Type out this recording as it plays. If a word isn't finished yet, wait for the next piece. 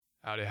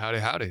Howdy, howdy,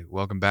 howdy.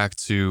 Welcome back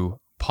to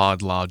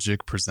Pod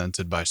Logic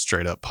presented by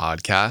Straight Up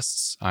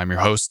Podcasts. I'm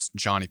your host,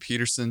 Johnny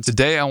Peterson.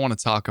 Today, I want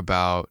to talk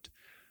about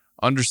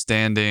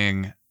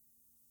understanding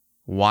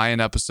why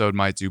an episode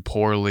might do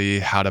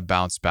poorly, how to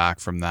bounce back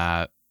from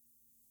that,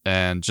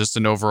 and just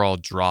an overall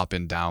drop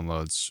in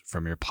downloads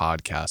from your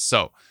podcast.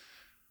 So,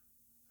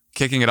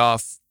 kicking it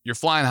off, you're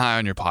flying high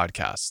on your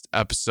podcast.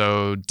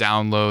 Episode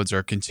downloads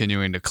are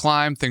continuing to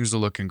climb. Things are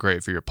looking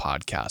great for your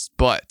podcast,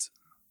 but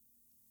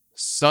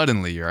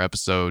suddenly your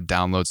episode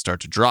downloads start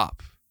to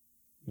drop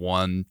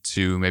 1,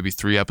 2, maybe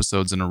 3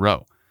 episodes in a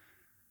row.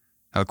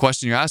 Now, the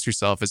question you ask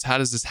yourself is, how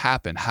does this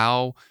happen?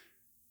 How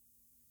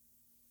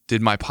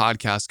did my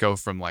podcast go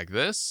from like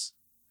this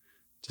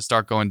to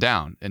start going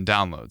down in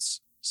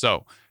downloads?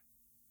 So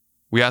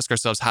we ask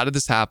ourselves, how did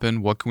this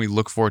happen? What can we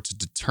look for to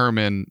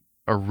determine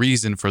a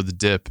reason for the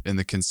dip in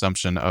the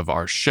consumption of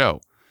our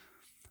show?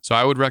 So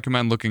I would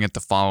recommend looking at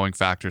the following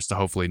factors to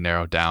hopefully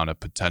narrow down and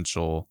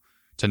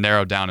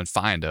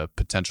find a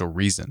potential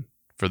reason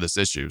for this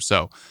issue.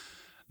 So,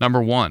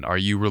 number 1, are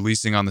you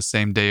releasing on the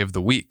same day of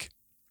the week?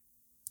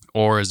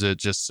 Or is it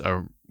just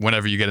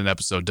whenever you get an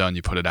episode done,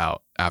 you put it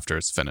out after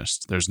it's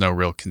finished? There's no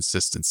real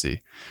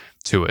consistency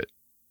to it.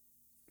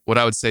 What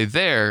I would say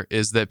there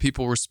is that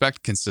people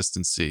respect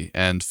consistency,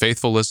 and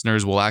faithful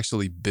listeners will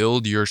actually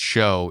build your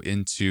show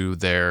into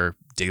their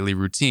daily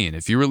routine.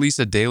 If you release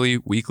a daily,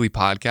 weekly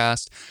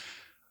podcast,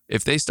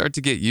 if they start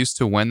to get used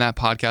to when that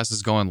podcast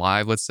is going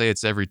live, let's say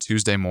it's every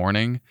Tuesday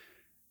morning,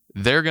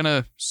 they're going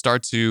to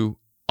start to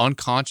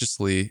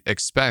unconsciously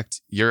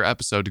expect your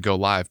episode to go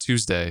live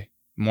Tuesday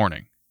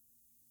morning.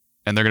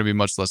 And they're going to be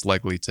much less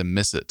likely to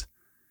miss it.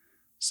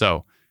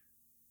 So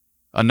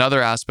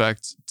another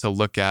aspect to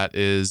look at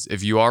is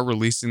if you are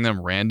releasing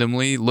them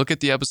randomly, look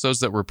at the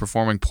episodes that were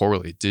performing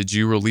poorly. Did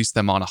you release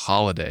them on a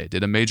holiday?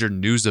 Did a major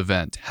news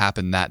event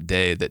happen that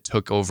day that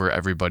took over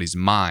everybody's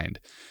mind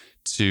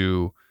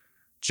to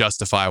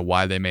justify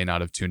why they may not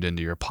have tuned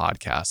into your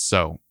podcast?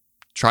 So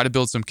try to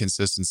build some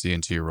consistency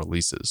into your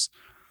releases.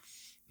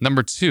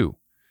 Number 2,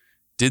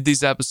 did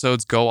these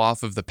episodes go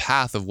off of the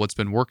path of what's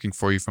been working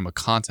for you from a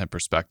content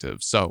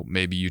perspective? So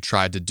maybe you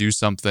tried to do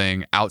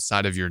something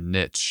outside of your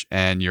niche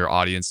and your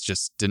audience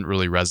just didn't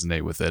really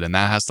resonate with it. And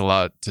that has a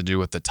lot to do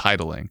with the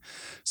titling.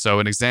 So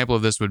an example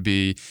of this would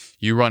be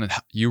you run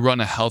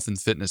a health and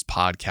fitness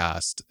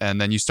podcast, and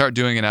then you start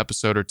doing an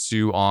episode or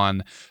 2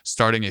 on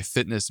starting a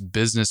fitness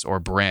business or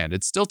brand.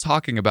 It's still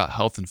talking about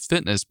health and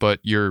fitness, but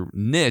your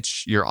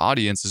niche, your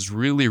audience is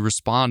really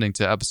responding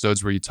to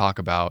episodes where you talk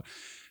about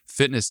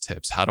fitness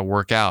tips, how to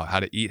work out, how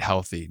to eat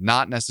healthy,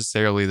 not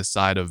necessarily the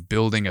side of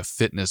building a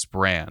fitness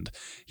brand.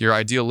 Your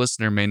ideal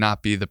listener may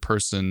not be the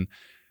person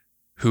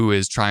who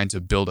is trying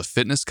to build a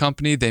fitness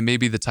company. They may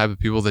be the type of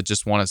people that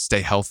just want to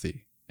stay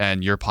healthy,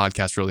 and your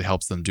podcast really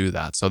helps them do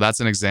that. So that's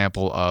an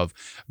example of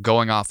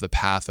going off the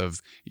path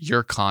of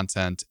your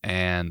content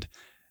and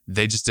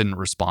they just didn't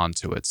respond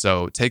to it.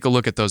 So take a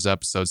look at those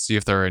episodes, see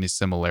if there are any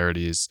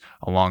similarities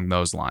along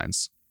those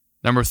lines.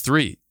 Number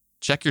 3,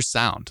 check your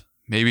sound.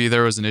 Maybe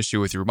there was an issue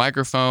with your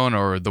microphone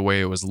or the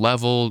way it was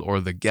leveled or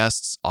the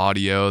guest's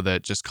audio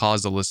that just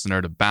caused a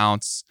listener to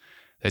bounce.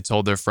 They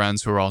told their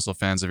friends who are also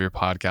fans of your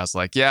podcast,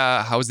 like,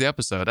 yeah, how was the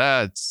episode?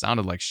 It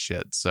sounded like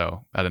shit,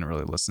 so I didn't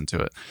really listen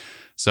to it.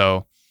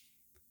 So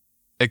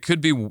it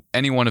could be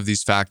any one of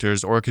these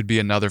factors, or it could be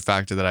another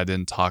factor that I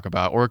didn't talk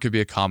about, or it could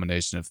be a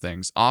combination of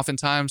things.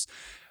 Oftentimes,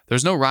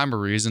 there's no rhyme or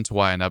reason to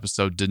why an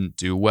episode didn't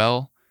do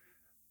well.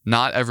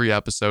 Not every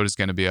episode is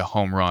going to be a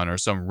home run or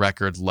some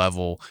record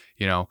level,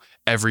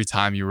 every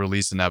time you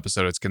release an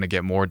episode, it's going to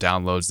get more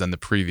downloads than the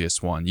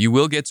previous one. You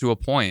will get to a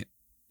point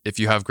if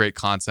you have great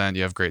content,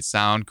 you have great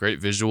sound, great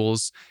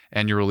visuals,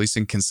 and you're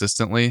releasing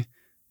consistently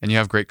and you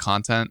have great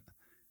content.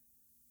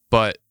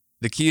 But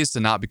the key is to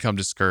not become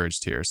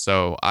discouraged here.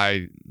 So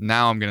I'm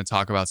going to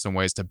talk about some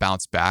ways to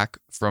bounce back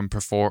from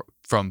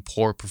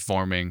poor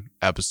performing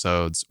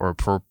episodes or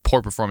poor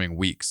performing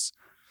weeks.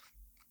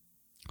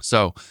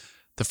 So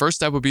the first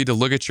step would be to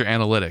look at your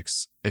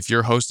analytics. If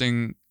you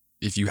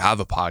have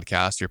a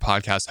podcast, your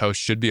podcast host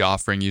should be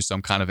offering you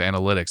some kind of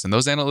analytics. And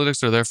those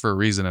analytics are there for a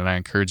reason, and I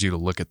encourage you to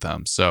look at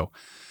them. So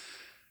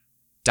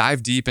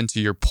dive deep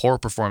into your poor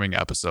performing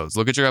episodes.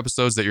 Look at your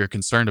episodes that you're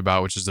concerned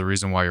about, which is the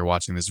reason why you're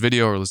watching this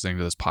video or listening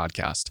to this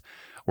podcast.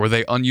 Were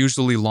they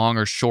unusually long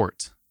or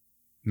short?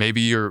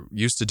 Maybe you're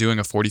used to doing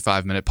a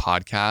 45-minute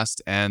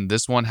podcast, and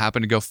this one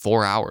happened to go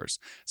 4 hours.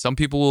 Some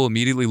people will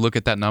immediately look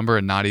at that number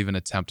and not even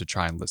attempt to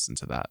try and listen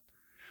to that.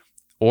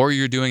 Or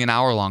you're doing an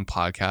hour-long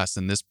podcast,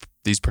 and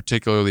these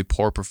particularly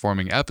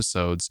poor-performing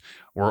episodes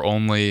were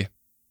only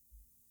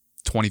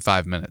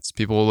 25 minutes.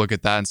 People will look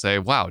at that and say,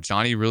 wow,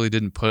 Johnny really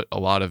didn't put a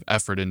lot of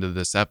effort into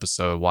this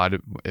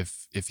episode.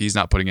 If he's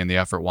not putting in the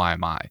effort, why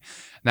am I?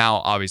 Now,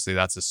 obviously,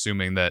 that's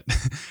assuming that,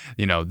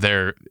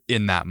 they're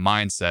in that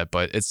mindset,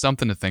 but it's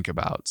something to think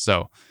about.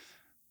 So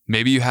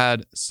maybe you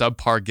had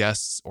subpar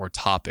guests or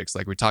topics,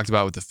 like we talked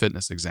about with the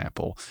fitness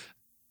example.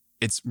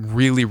 It's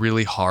really,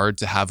 really hard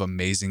to have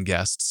amazing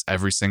guests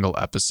every single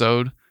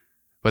episode,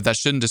 But that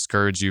shouldn't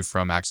discourage you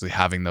from actually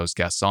having those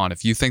guests on.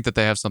 If you think that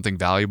they have something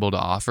valuable to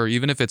offer,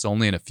 even if it's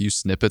only in a few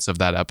snippets of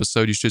that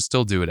episode, you should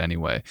still do it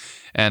anyway.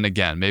 And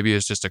again, maybe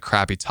it's just a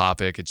crappy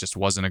topic. It just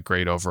wasn't a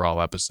great overall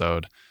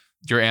episode.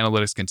 Your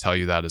analytics can tell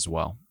you that as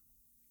well.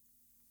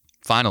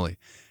 Finally,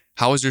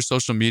 how is your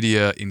social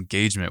media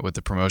engagement with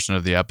the promotion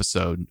of the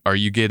episode? Are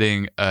you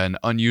getting an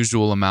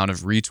unusual amount of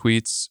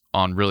retweets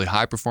on really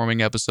high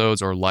performing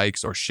episodes, or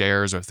likes or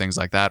shares or things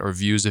like that, or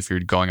views if you're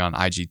going on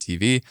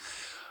IGTV?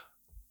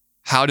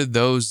 How did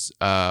those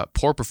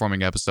poor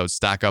performing episodes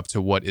stack up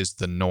to what is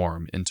the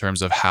norm in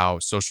terms of how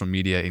social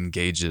media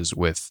engages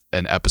with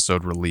an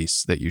episode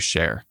release that you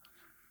share?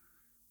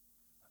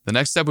 The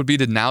next step would be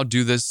to now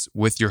do this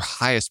with your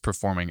highest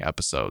performing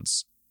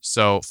episodes.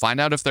 So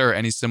find out if there are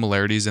any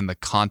similarities in the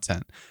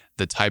content,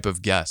 the type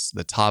of guests,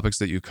 the topics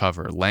that you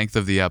cover, length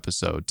of the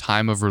episode,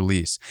 time of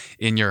release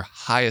in your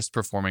highest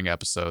performing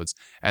episodes,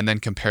 and then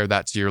compare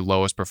that to your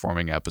lowest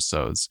performing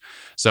episodes.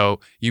 So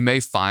you may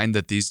find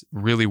that these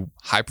really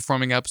high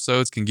performing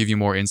episodes can give you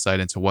more insight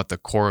into what the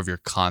core of your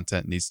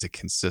content needs to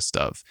consist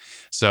of.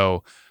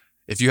 So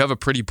if you have a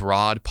pretty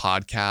broad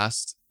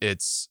podcast,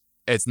 it's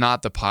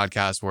not the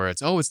podcast where it's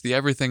the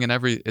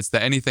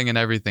anything and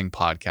everything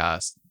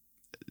podcast.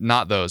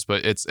 Not those,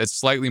 but it's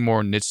slightly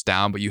more niched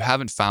down, but you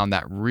haven't found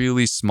that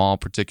really small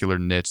particular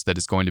niche that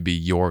is going to be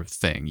your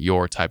thing,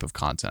 your type of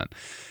content.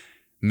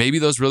 Maybe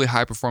those really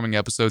high performing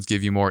episodes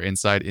give you more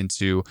insight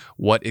into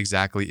what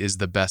exactly is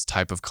the best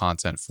type of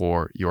content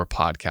for your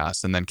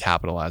podcast, and then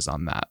capitalize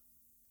on that.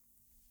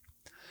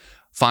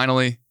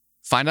 Finally,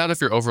 find out if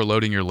you're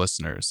overloading your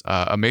listeners.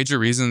 A major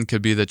reason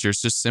could be that you're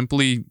just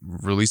simply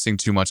releasing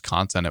too much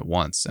content at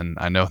once. And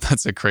I know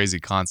that's a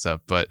crazy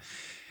concept, but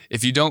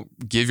if you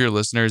don't give your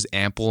listeners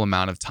ample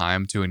amount of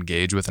time to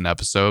engage with an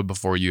episode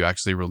before you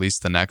actually release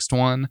the next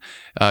one,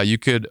 you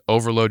could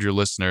overload your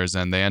listeners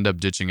and they end up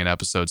ditching an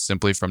episode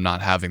simply from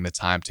not having the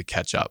time to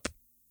catch up.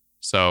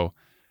 So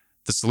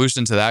the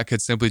solution to that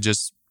could simply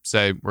just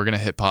say, we're going to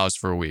hit pause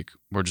for a week.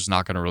 We're just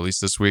not going to release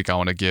this week. I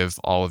want to give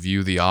all of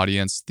you, the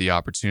audience, the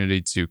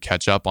opportunity to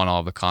catch up on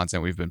all the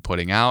content we've been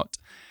putting out,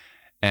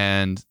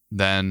 and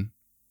then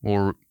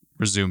we'll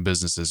resume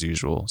business as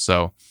usual.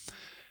 So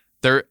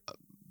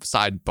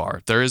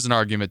sidebar, there is an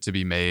argument to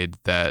be made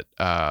that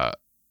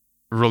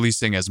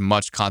releasing as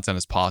much content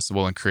as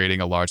possible and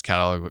creating a large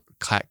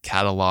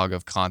catalog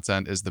of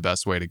content is the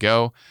best way to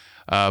go.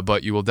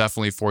 But you will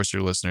definitely force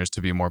your listeners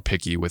to be more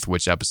picky with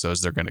which episodes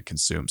they're going to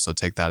consume. So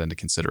take that into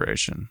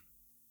consideration.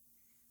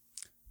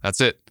 That's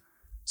it.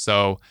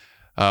 So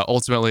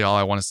ultimately, all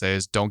I want to say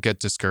is don't get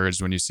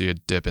discouraged when you see a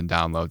dip in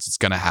downloads. It's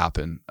going to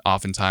happen.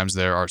 Oftentimes,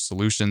 there are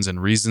solutions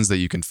and reasons that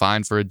you can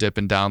find for a dip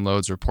in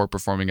downloads or poor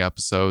performing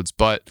episodes,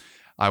 but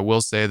I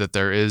will say that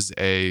there is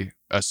a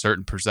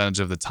certain percentage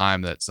of the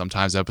time that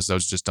sometimes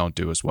episodes just don't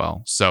do as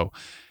well. So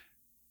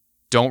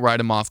don't write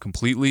them off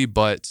completely,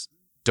 but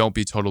don't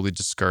be totally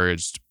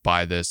discouraged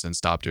by this and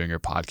stop doing your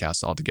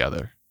podcast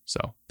altogether.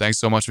 So thanks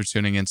so much for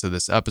tuning into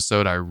this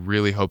episode. I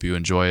really hope you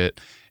enjoy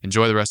it.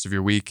 Enjoy the rest of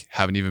your week.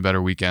 Have an even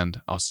better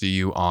weekend. I'll see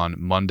you on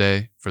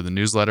Monday for the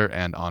newsletter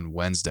and on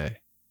Wednesday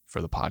for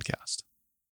the podcast.